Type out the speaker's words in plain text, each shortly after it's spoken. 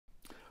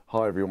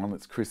Hi everyone,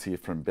 it's Chris here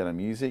from Better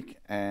Music,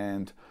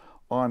 and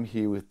I'm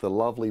here with the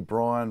lovely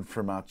Brian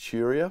from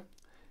Arturia.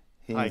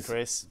 Hi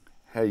Chris.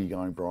 How are you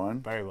going,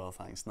 Brian? Very well,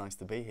 thanks. Nice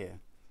to be here.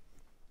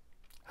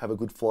 Have a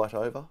good flight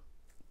over?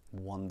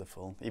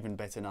 Wonderful. Even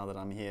better now that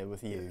I'm here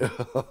with you.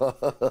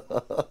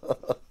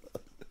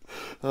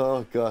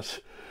 Oh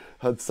gosh,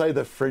 I'd say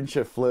the French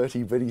are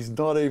flirty, but he's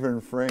not even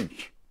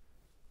French.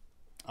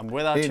 I'm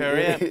with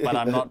Arturia, but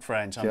I'm not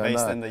French. I'm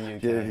based in the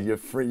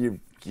UK.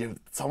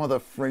 Some of the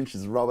French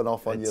is rubbing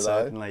off on you, though. It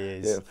certainly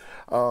is.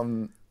 Yeah.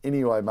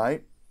 Anyway,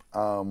 mate,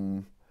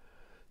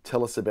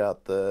 tell us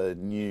about the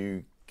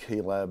new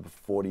Keylab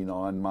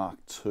 49 Mark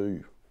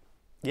II.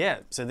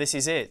 Yeah, so this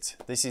is it.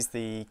 This is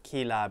the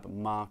Keylab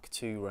Mark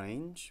II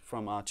range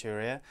from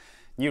Arturia.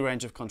 New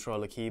range of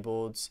controller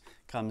keyboards,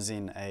 comes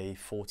in a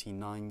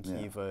 49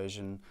 key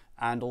version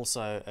and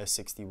also a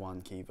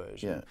 61 key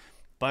version. Yeah.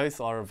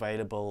 Both are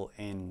available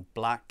in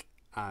black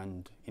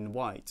and in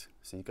white.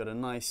 So you've got a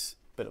nice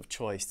bit of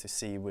choice to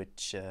see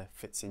which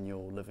fits in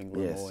your living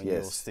room or in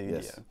your studio.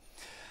 Yes.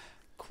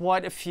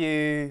 Quite a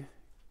few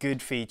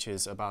good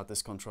features about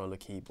this controller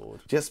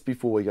keyboard. Just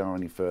before we go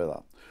any further,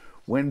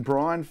 when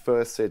Brian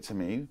first said to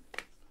me,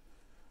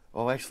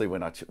 actually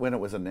when it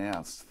was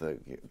announced, the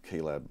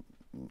Keylab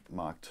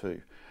Mark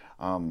II,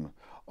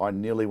 I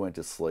nearly went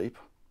to sleep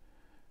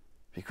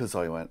because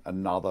I went,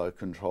 another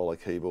controller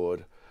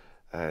keyboard,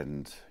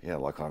 and yeah,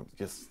 like I'm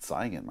just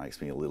saying, it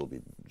makes me a little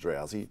bit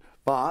drowsy,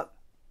 but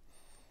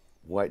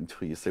wait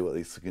until you see what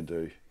these can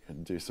do.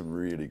 Can do some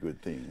really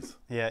good things.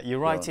 Yeah, you're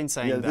right in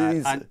saying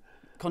that. And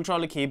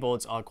controller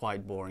keyboards are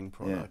quite boring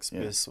products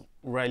because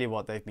really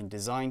what they've been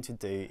designed to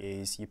do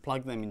is you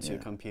plug them into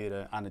your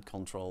computer and it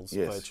controls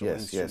virtual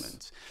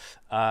instruments.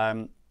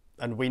 And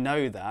we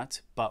know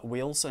that, but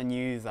we also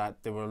knew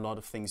that there were a lot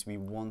of things we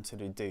wanted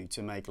to do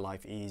to make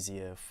life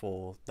easier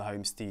for the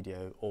home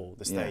studio or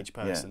the stage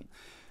person.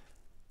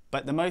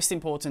 But the most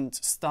important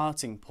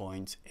starting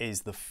point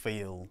is the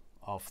feel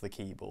of the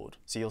keyboard.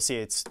 So you'll see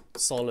it's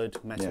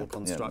solid metal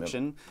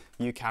construction.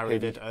 You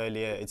carried it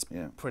earlier, it's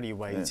pretty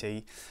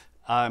weighty.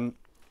 But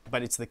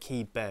it's the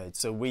key bed.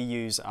 So we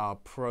use our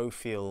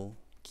Profil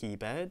key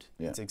bed.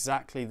 It's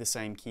exactly the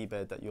same key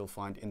bed that you'll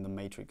find in the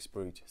Matrix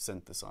Brute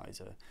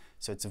synthesizer.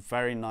 So it's a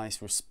very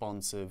nice,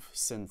 responsive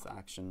synth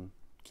action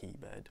key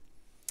bed.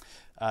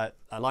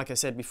 Like I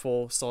said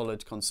before,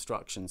 solid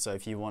construction. So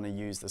if you want to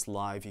use this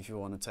live, if you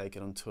want to take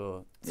it on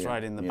tour, throw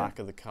it in the back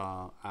of the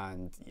car,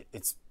 and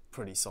it's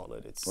pretty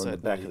solid. It's on the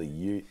back of the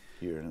ute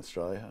here in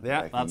Australia.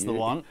 Yeah, that's the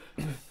one.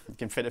 You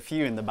can fit a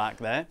few in the back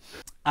there.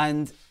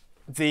 And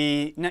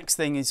the next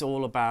thing is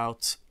all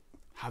about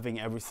having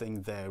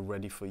everything there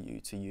ready for you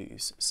to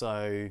use.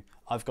 So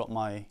I've got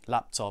my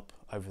laptop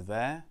over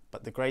there,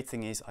 but the great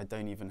thing is I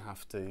don't even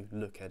have to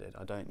look at it.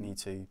 I don't need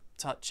to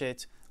touch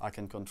it. I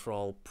can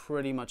control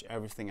pretty much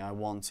everything I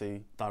want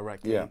to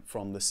directly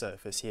from the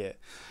surface here.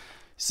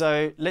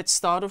 So let's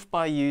start off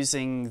by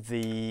using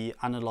the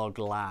Analog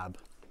Lab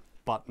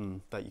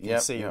button that you can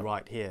see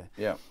right here.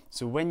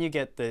 So when you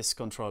get this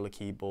controller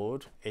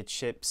keyboard, it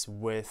ships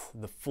with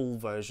the full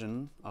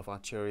version of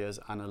Arturia's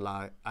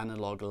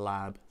Analog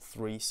Lab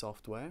 3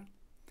 software.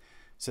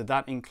 So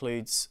that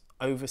includes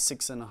over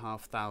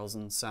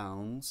 6,500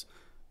 sounds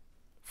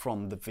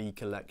from the V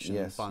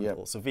Collection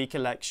bundle. So V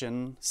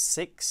Collection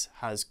 6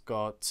 has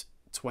got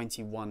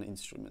 21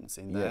 instruments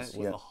in there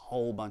with a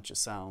whole bunch of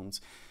sounds.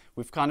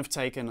 We've kind of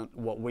taken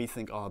what we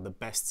think are the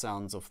best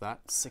sounds of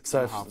that,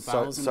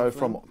 6,500. So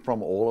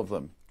from all of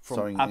them?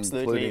 From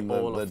absolutely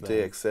including all the of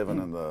them. DX7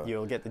 and the...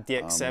 You'll get the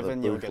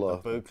DX7, you'll get the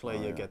Buchla,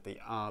 you'll get the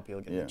ARP,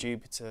 you'll get the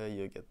Jupiter,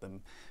 you'll get the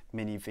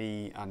Mini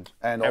V, and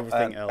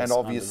everything else. And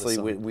obviously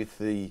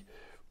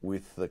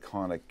with the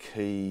kind of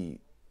key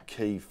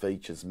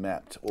features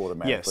mapped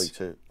automatically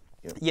to...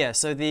 Yeah,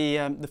 so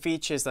the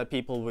features that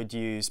people would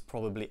use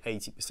probably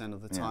 80%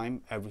 of the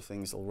time,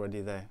 everything's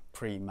already there,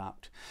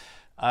 pre-mapped.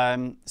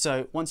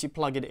 So once you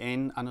plug it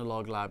in,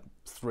 Analog Lab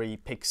 3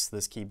 picks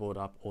this keyboard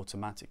up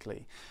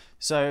automatically.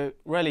 So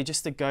really,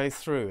 just to go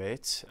through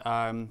it,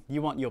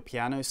 you want your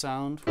piano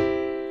sound.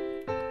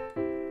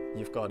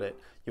 You've got it.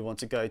 You want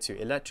to go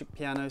to electric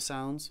piano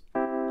sounds.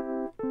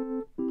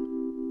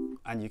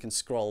 And you can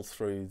scroll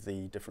through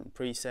the different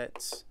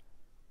presets.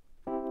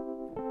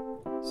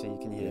 So you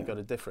can hear you've got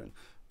a different.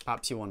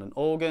 Perhaps you want an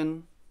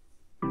organ.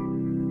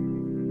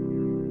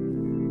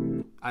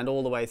 And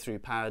all the way through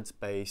pads,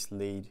 bass,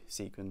 lead,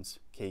 sequence,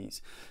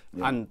 keys,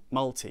 and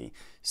multi.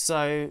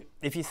 So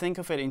if you think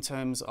of it in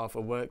terms of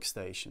a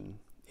workstation,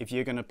 if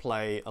you're going to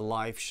play a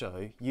live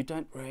show, you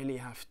don't really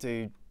have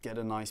to get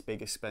a nice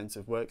big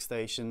expensive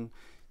workstation.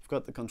 You've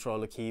got the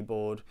controller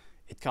keyboard.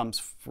 It comes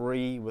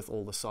free with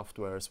all the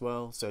software as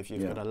well. So if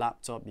you've got a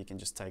laptop, you can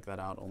just take that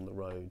out on the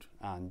road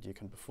and you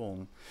can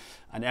perform.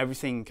 And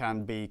everything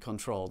can be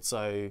controlled.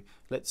 So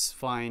let's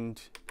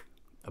find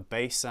a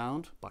bass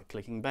sound by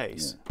clicking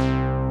bass.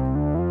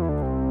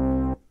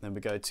 Then we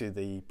go to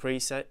the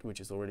preset, which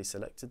is already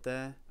selected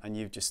there, and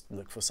you just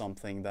look for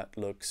something that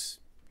looks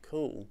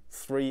cool.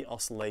 3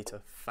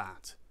 oscillator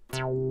fat.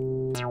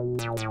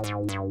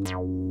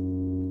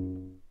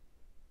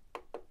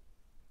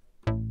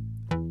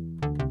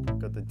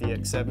 the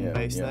DX7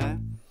 bass yeah.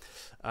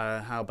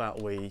 there. How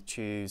about we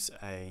choose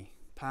a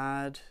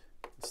pad?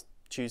 Let's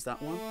choose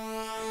that one.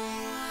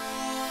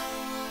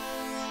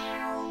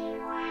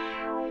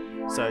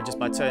 So just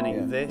by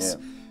turning this,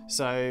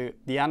 so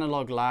the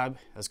analog lab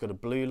has got a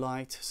blue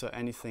light, so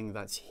anything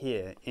that's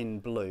here in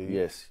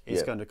blue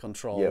is going to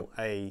control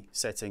a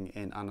setting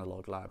in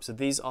analog lab. So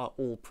these are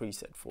all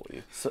preset for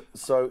you.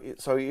 So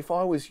if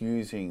I was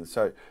using,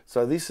 so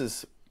this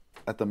is,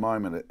 at the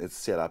moment it's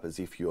set up as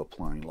if you're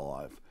playing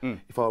live.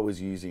 If I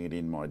was using it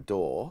in my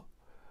DAW,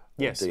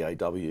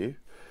 DAW,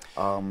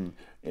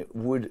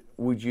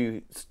 would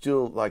you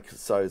still, like,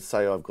 so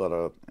say I've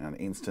got an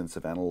instance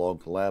of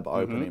analog lab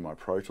open in my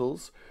Pro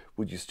Tools,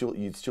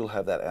 you'd still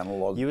have that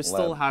analog You would lab?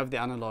 still have the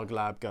analog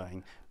lab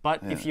going,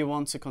 but if you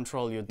want to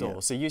control your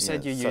DAW, so you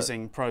said you're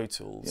using Pro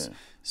Tools,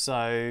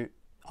 so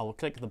I will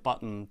click the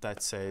button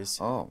that says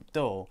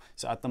DAW.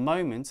 So at the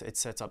moment it's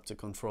set up to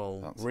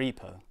control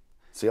Reaper.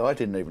 See, I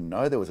didn't even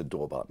know there was a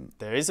DAW button.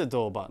 There is a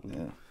DAW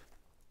button.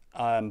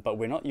 But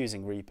we're not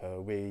using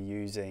Reaper, we're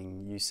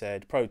using, you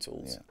said, Pro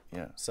Tools.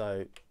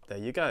 So there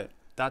you go.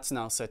 That's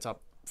now set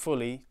up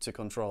fully to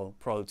control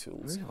Pro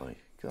Tools. Really?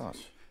 Gosh.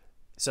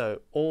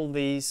 So all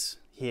these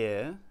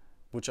here,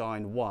 which are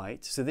in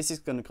white, so this is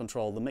going to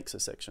control the mixer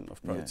section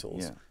of Pro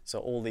Tools. So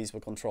all these will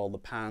control the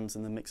pans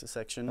in the mixer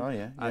section.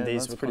 And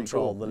these will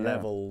control the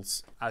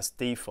levels as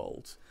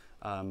default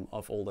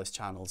of all those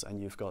channels, and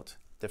you've got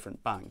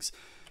different banks.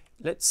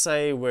 Let's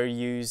say we're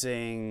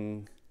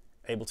using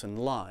Ableton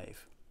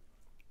Live.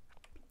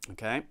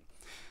 Okay,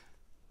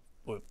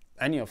 well,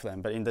 any of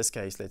them, but in this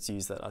case, let's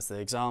use that as the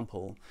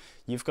example.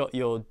 You've got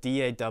your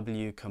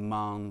DAW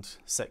command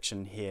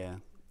section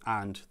here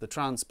and the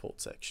transport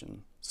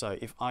section. So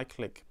if I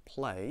click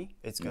play,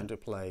 it's going to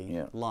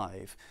play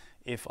live.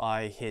 If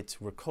I hit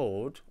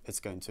record,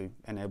 it's going to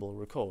enable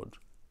record,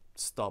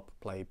 stop,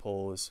 play,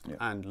 pause,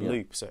 and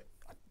loop. So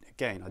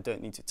again, I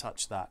don't need to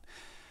touch that.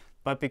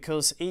 But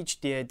because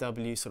each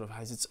DAW sort of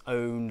has its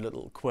own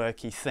little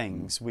quirky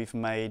things, we've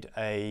made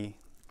a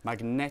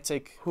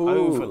magnetic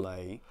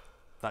overlay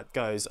that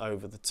goes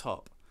over the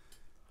top.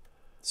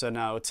 So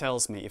now it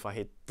tells me if I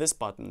hit this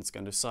button, it's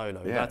going to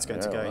solo. That's going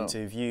to go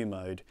into view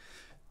mode.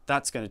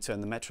 That's going to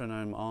turn the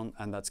metronome on,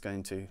 and that's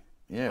going to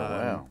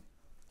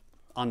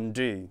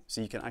undo.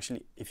 So you can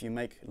actually, if you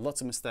make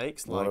lots of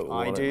mistakes, like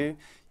I do,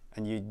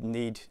 and you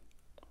need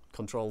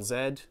Control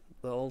Z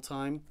the whole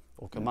time,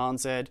 or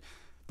Command Z,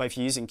 but if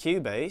you're using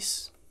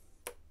Cubase,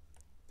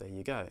 there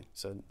you go.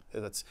 So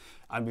that's,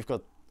 and we've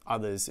got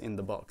others in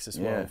the box as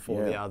well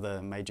for the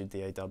other major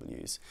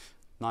DAWs.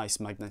 Nice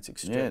magnetic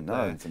strip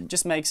there.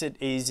 Just makes it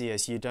easier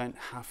so you don't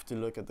have to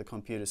look at the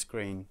computer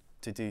screen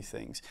to do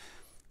things.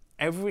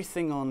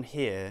 Everything on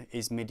here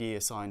is MIDI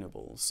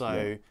assignable.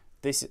 So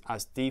this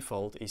as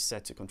default is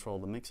set to control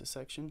the mixer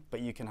section, but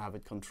you can have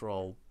it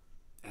control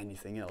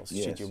anything else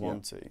should you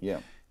want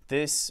to.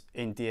 This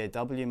in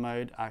DAW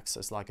mode acts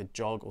as like a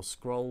jog or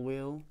scroll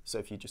wheel. So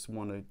if you just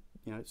want to,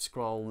 you know,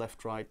 scroll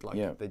left, right,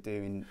 like they do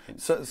in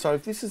So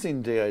if this is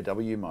in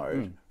DAW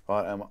mode,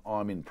 right,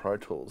 I'm in Pro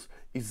Tools,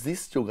 is this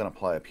still going to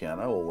play a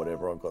piano or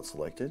whatever I've got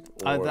selected?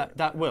 Or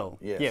that will.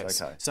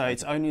 Yes. Okay. So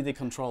it's only the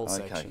control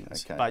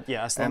sections. But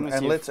yeah, as long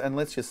as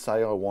let's just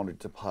say I wanted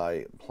to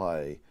play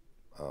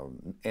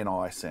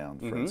NI sound,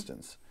 for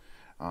instance.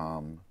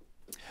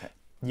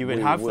 You would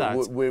have that.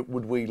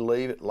 Would we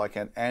leave it like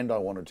and I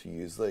wanted to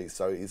use these?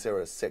 So is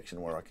there a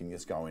section where I can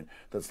just go in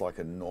that's like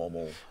a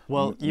normal?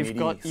 Well, you've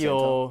got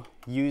your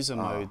user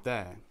mode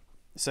there.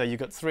 So you've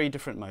got 3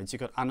 different modes.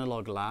 You've got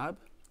Analog Lab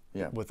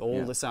with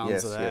all the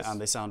sounds there,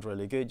 and they sound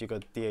really good. You've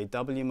got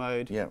DAW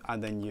mode,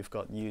 and then you've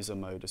got user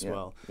mode as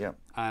well.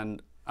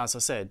 And as I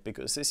said,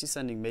 because this is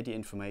sending MIDI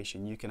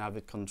information, you can have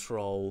it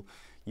control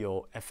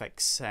your FX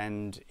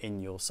send in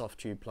your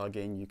Softube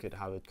plugin. You could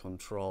have it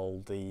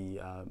control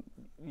the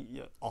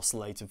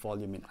oscillator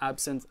volume in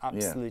Absent.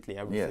 Absolutely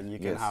everything. You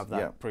can have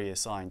that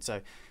pre-assigned.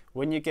 So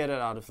when you get it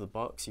out of the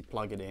box, you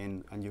plug it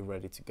in and you're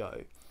ready to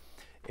go.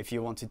 If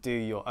you want to do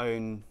your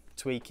own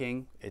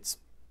tweaking, it's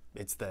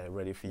there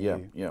ready for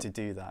you to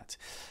do that.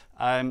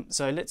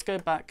 So let's go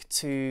back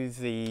to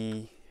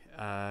the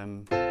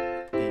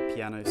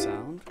piano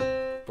sound.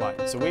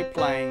 Right, so we're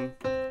playing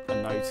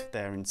a note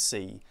there in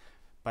C,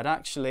 but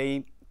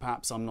actually,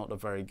 perhaps I'm not a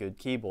very good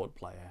keyboard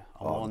player.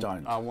 I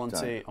want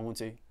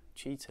to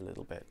cheat a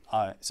little bit.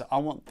 So I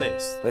want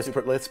this. Let's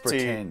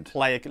pretend.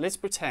 Let's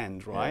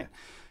pretend, right?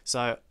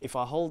 So if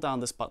I hold down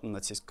this button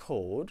that says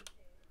chord,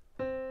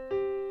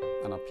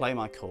 and I play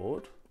my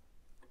chord,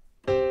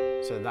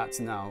 so that's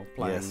now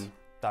playing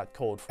that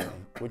chord for me,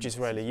 which is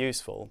really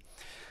useful.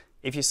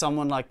 If you're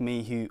someone like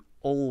me who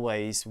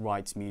always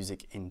writes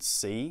music in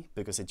C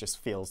because it just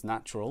feels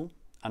natural,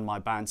 and my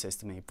band says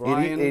to me,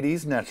 Brian... It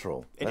is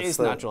natural. It's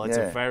natural. It's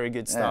a very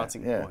good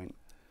starting point.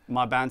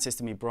 My band says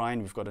to me,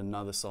 Brian, we've got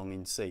another song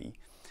in C.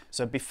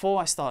 So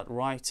before I start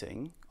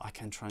writing, I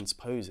can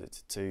transpose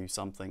it to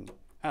something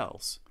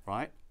else,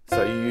 right?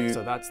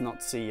 So that's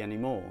not C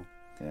anymore.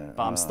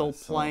 But I'm still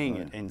playing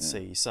it in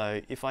C.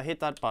 So if I hit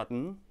that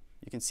button,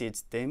 you can see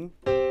it's dim.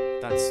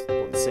 That's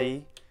what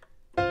C.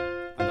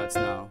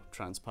 that's now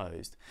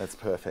transposed. That's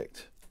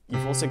perfect.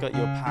 You've also got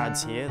your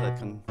pads here that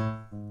can,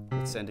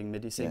 it's sending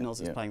MIDI signals,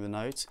 yeah. it's playing the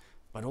notes,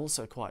 but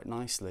also quite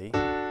nicely,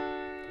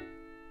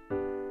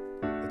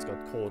 it's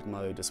got chord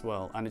mode as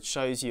well, and it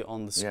shows you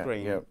on the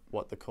screen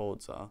what the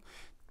chords are.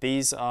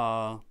 These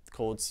are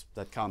chords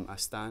that come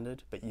as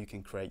standard, but you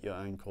can create your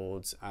own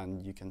chords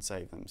and you can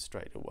save them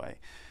straight away.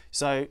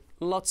 So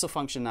lots of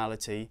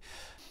functionality.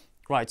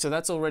 Right, so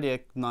that's already a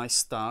nice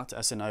start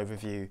as an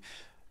overview.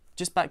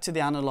 Just back to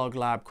the analog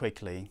lab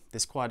quickly.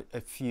 There's quite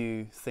a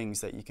few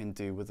things that you can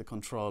do with the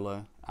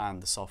controller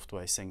and the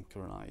software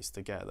synchronized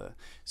together.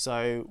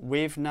 So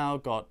we've now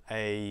got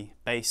a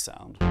bass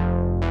sound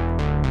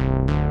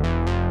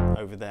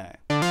over there.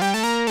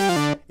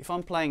 If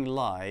I'm playing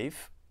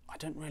live, I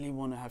don't really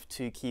want to have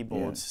two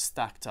keyboards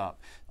stacked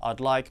up. I'd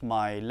like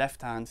my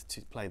left hand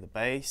to play the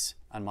bass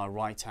and my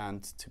right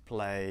hand to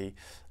play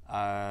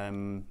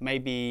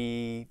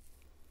maybe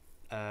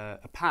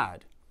a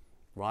pad,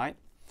 right?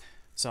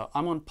 So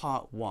I'm on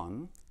part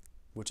 1,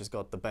 which has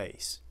got the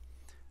bass.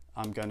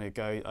 I'm going to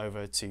go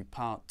over to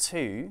part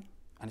 2,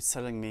 and it's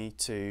telling me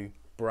to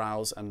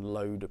browse and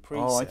load a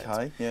preset. Oh,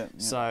 okay, yeah.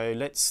 So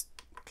let's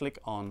click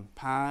on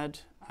pad,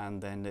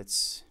 and then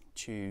let's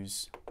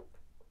choose,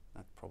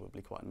 that's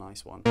probably quite a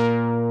nice one.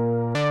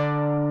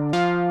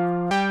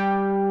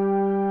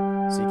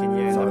 So you can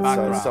hear in the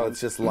background. So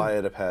it's just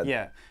layered a pad.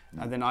 Yeah,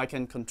 and then I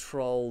can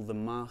control the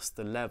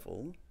master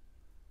level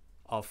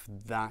of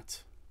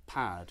that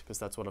pad, because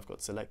that's what I've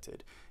got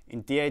selected.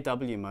 In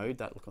DAW mode,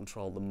 that will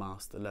control the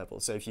master level.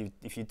 So if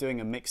you're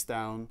doing a mix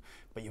down,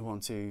 but you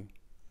want to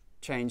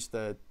change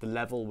the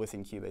level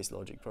within Cubase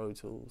Logic Pro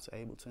Tools,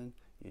 Ableton,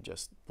 you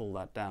just pull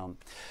that down.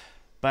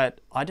 But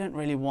I don't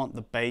really want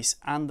the bass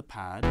and the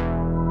pad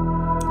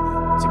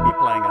to be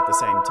playing at the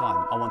same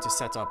time. I want to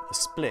set up a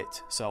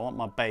split, so I want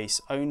my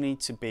bass only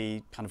to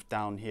be kind of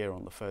down here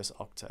on the first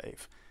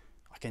octave.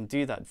 I can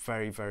do that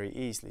very, very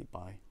easily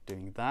by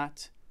doing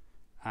that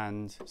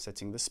and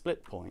setting the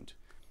split point.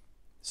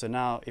 So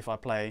now if I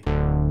play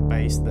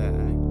bass there,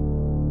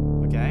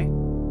 okay?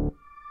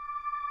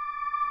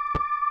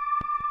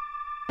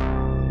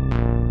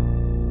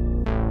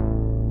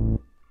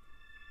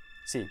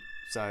 See,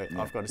 so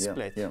I've got a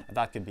split. Yeah.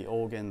 That could be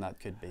organ,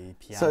 that could be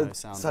piano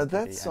sound. So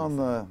that's on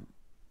the.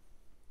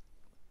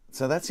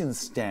 So that's in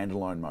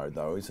standalone mode,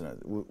 though, isn't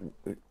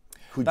it?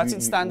 That's in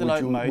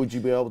standalone mode. Would you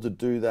be able to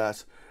do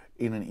that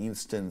in an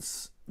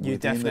instance? You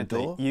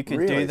definitely, you could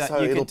really? do that. So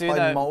you it'll could do play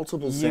that.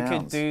 multiple sounds. You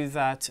could do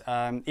that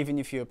even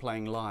if you're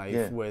playing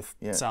live with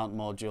sound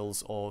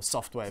modules or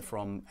software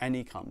from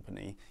any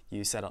company.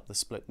 You set up the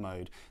split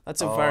mode.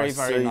 That's a very,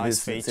 very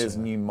nice feature. It says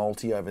new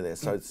multi over there.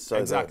 So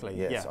exactly.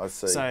 Yes, I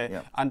see.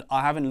 So and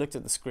I haven't looked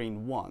at the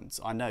screen once.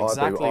 I know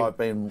exactly. I've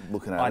been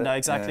looking at it. I know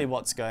exactly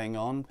what's going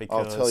on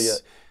because I'll tell you,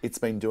 it's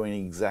been doing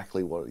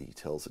exactly what he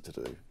tells it to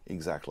do.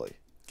 Exactly.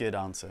 Good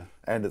answer.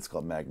 And it's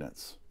got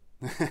magnets.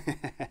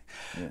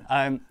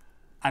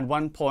 And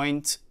one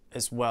point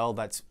as well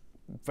that's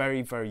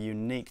very, very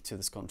unique to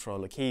this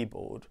controller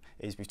keyboard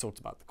is we've talked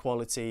about the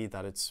quality,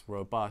 that it's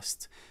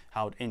robust,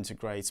 how it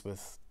integrates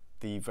with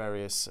the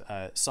various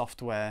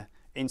software,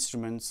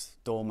 instruments,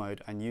 DAW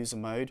mode and user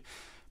mode.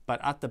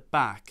 But at the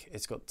back,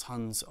 it's got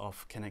tons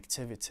of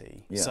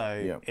connectivity.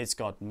 It's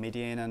got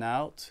MIDI in and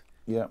out.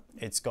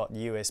 It's got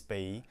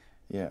USB.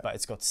 But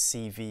it's got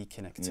CV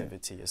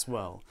connectivity as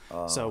well.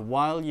 So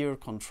while you're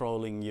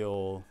controlling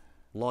your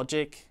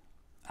Logic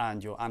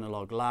and your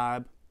analog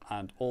lab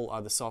and all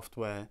other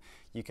software,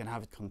 you can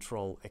have it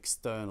control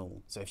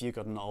external. So if you've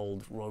got an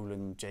old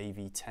Roland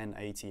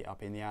JV1080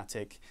 up in the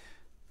attic,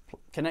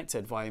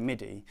 connected via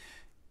MIDI,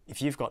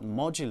 if you've got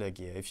modular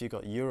gear, if you've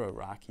got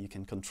Eurorack, you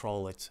can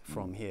control it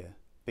from here.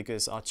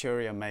 Because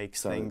Arturia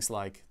makes things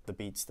like the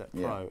BeatStep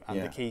Pro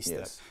and the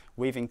KeyStep.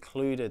 We've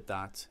included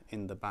that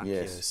in the back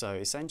here. So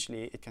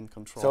essentially it can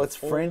control. So it's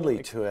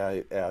friendly to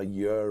our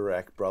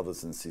Eurorack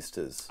brothers and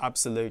sisters.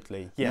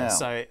 Absolutely. Yeah.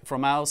 So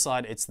from our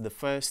side, it's the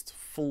first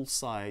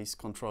full-size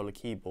controller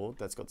keyboard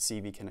that's got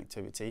CV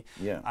connectivity.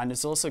 And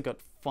it's also got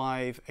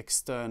 5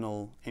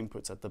 external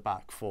inputs at the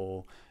back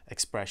for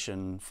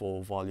expression,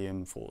 for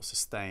volume, for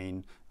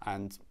sustain,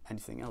 and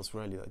anything else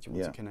really that you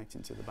want to connect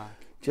into the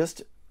back.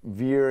 Just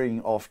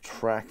veering off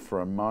track for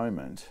a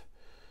moment,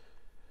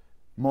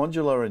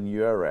 modular and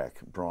Eurorack,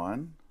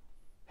 Brian,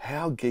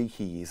 how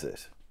geeky is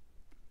it?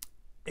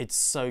 It's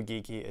so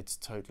geeky, it's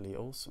totally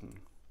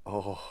awesome.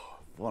 Oh,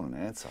 what an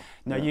answer.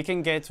 No, you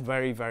can get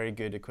very, very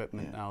good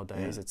equipment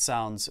nowadays. It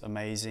sounds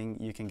amazing.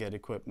 You can get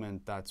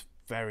equipment that's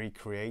very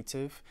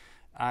creative,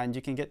 and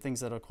you can get things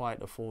that are quite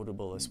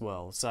affordable as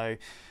well. So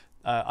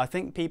I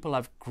think people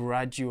have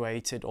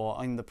graduated or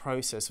are in the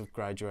process of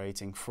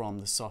graduating from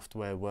the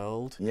software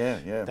world.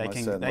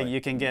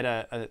 You can get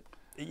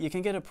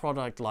a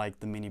product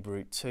like the Mini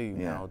Brute 2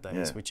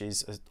 nowadays, which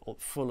is a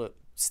full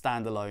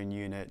standalone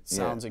unit.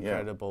 Sounds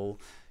incredible.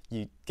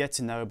 You get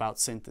to know about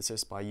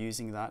synthesis by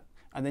using that,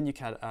 and then you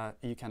can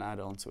add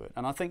on to it.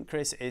 And I think,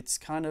 Chris, it's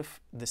kind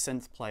of the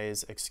synth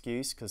player's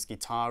excuse, because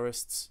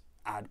guitarists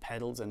add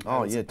pedals and Oh,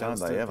 pedals yeah, and pedals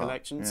don't to they the ever?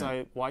 collection. Yeah.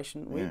 So why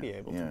shouldn't we Yeah, be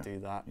able yeah, to do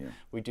that? yeah.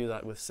 We do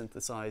that with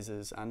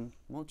synthesizers and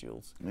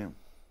modules. Yeah.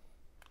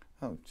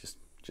 Oh,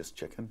 just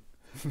checking.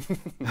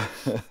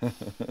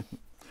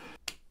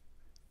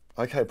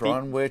 Okay,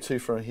 Brian, where to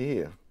from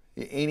here?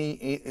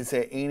 Is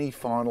there any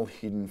final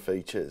hidden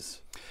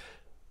features?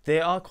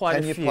 There are quite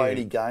a few. Can you play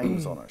any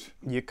games on it?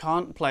 You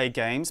can't play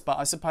games, but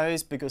I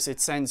suppose because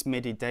it sends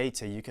MIDI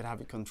data, you could have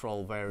it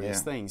control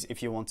various things.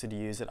 If you wanted to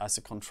use it as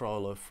a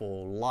controller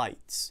for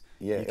lights,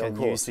 you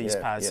can use these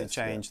pads to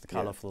change the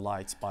color for the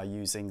lights by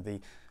using the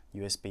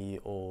USB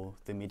or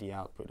the MIDI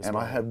output as well.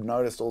 And I have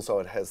noticed also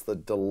it has the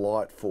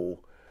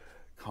delightful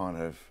kind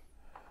of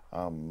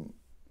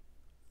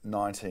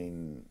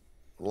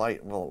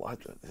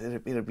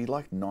it'd be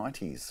like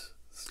 90s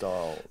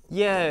style.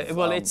 Yeah,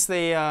 well, it's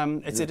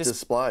the it's a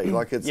display.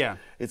 Like it's yeah.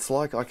 It's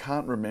like I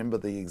can't remember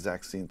the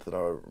exact synth that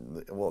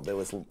there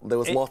was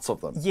lots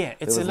of them. Yeah,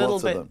 it's a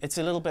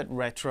little bit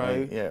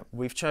retro. Yeah.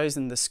 We've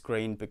chosen the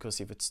screen because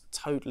if it's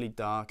totally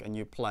dark and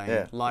you're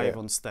playing live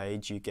on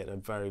stage, you get a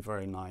very,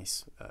 very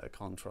nice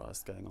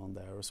contrast going on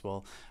there as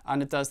well.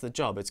 And it does the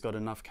job. It's got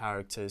enough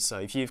characters. So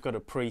if you've got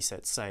a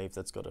preset saved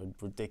that's got a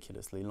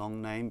ridiculously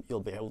long name,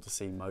 you'll be able to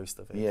see most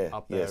of it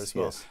up there as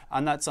well. Yes.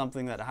 And that's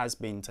something that has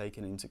been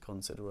taken into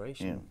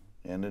consideration.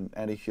 Yeah.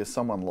 And if you're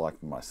someone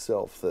like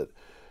myself that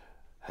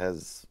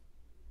has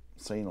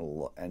seen a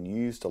lot and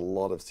used a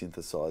lot of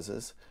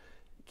synthesizers,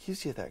 it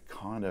gives you that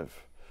kind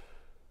of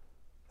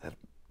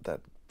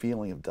that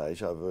feeling of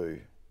deja vu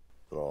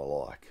that I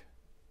like.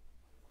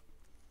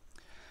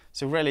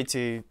 So really,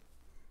 to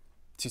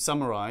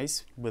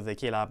summarize, with the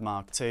Keylab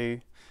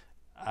MKII,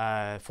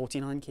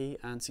 49 key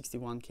and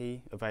 61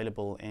 key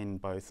available in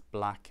both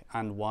black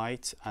and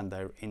white, and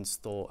they're in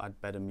store at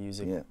Better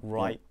Music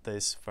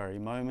this very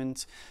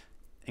moment.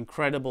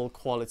 Incredible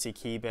quality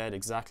keyboard,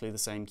 exactly the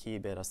same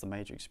keyboard as the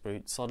Matrix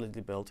Brute,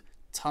 solidly built,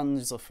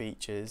 tons of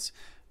features.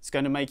 It's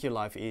going to make your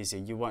life easier.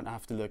 You won't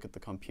have to look at the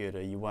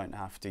computer. You won't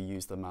have to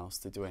use the mouse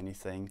to do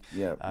anything.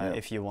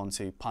 If you want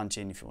to punch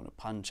in, if you want to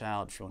punch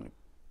out, if you want to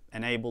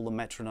enable the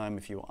metronome,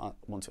 if you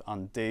want to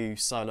undo,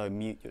 solo,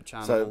 mute your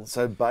channels.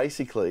 So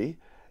basically,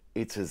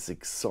 it's as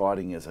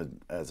exciting as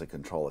a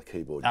controller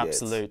keyboard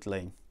gets.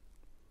 Absolutely.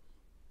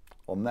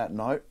 On that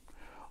note,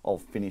 we'll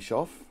finish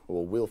off.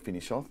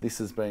 This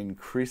has been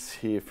Chris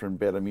here from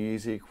Better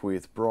Music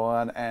with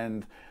Brian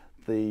and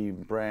the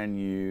brand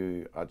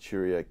new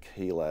Arturia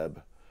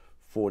Keylab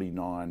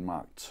 49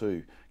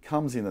 MKII.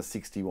 Comes in a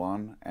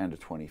 61 and a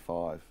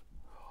 25.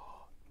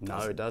 No,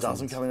 it doesn't.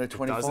 Doesn't come in a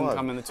 25. It doesn't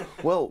come in the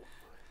well,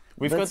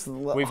 we've got the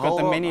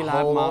MiniLab MKII.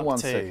 Hold on one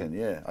second.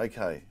 Yeah.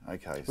 Okay.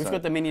 We've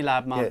got the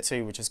MiniLab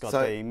MKII, which has got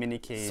the mini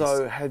keys.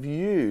 So have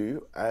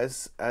you,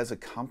 as a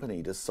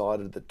company,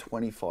 decided that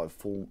 25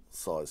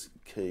 full-size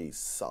keys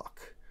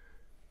suck?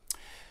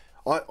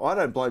 I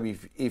don't blame you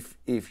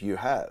if you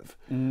have.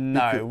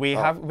 No, we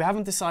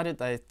haven't decided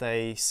that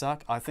they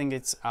suck. I think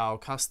it's our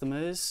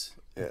customers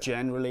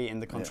generally in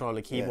the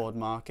controller keyboard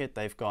market.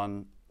 They've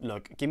gone,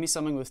 look, give me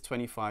something with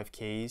 25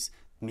 keys.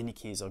 Mini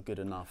keys are good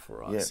enough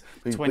for us.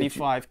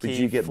 25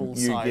 keys,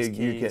 full-size keys.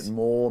 You get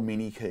more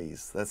mini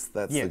keys. That's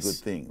the good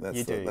thing.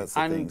 That's the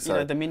thing. You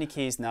know, the mini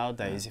keys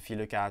nowadays, if you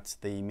look at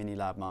the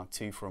MiniLab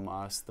MKII from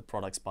us, the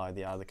products by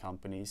the other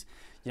companies,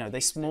 you know, they're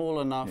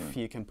small enough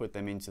you can put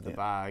them into the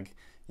bag.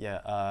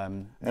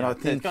 And I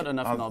think they've got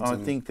enough knobs. I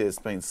think there's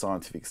been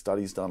scientific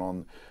studies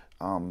done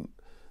on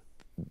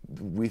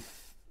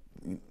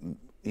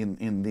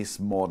in this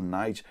modern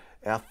age,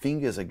 our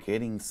fingers are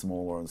getting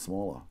smaller and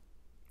smaller.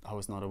 I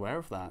was not aware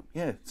of that.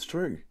 Yeah, it's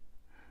true.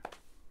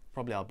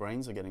 Probably our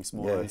brains are getting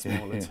smaller and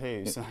smaller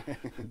too, so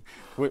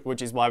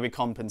which is why we're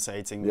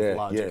compensating with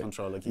larger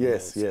controller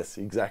keyboards. Yes,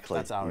 exactly.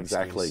 That's our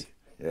excuse.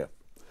 Yeah.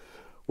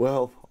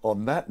 Well,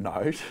 on that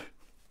note,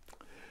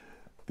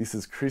 this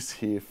is Chris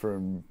here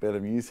from Better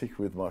Music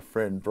with my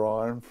friend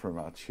Brian from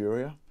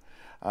Arturia,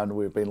 and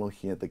we've been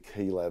looking at the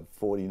Keylab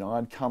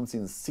 49. Comes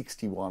in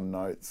 61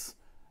 notes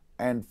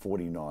and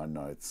 49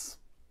 notes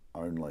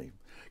only.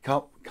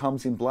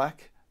 Comes in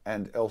black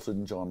and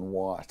Elton John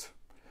white.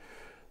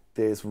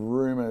 There's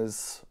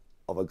rumours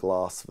of a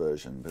glass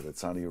version, but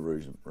it's only a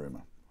rumour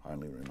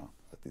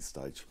at this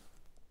stage.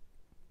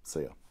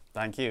 See ya.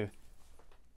 Thank you.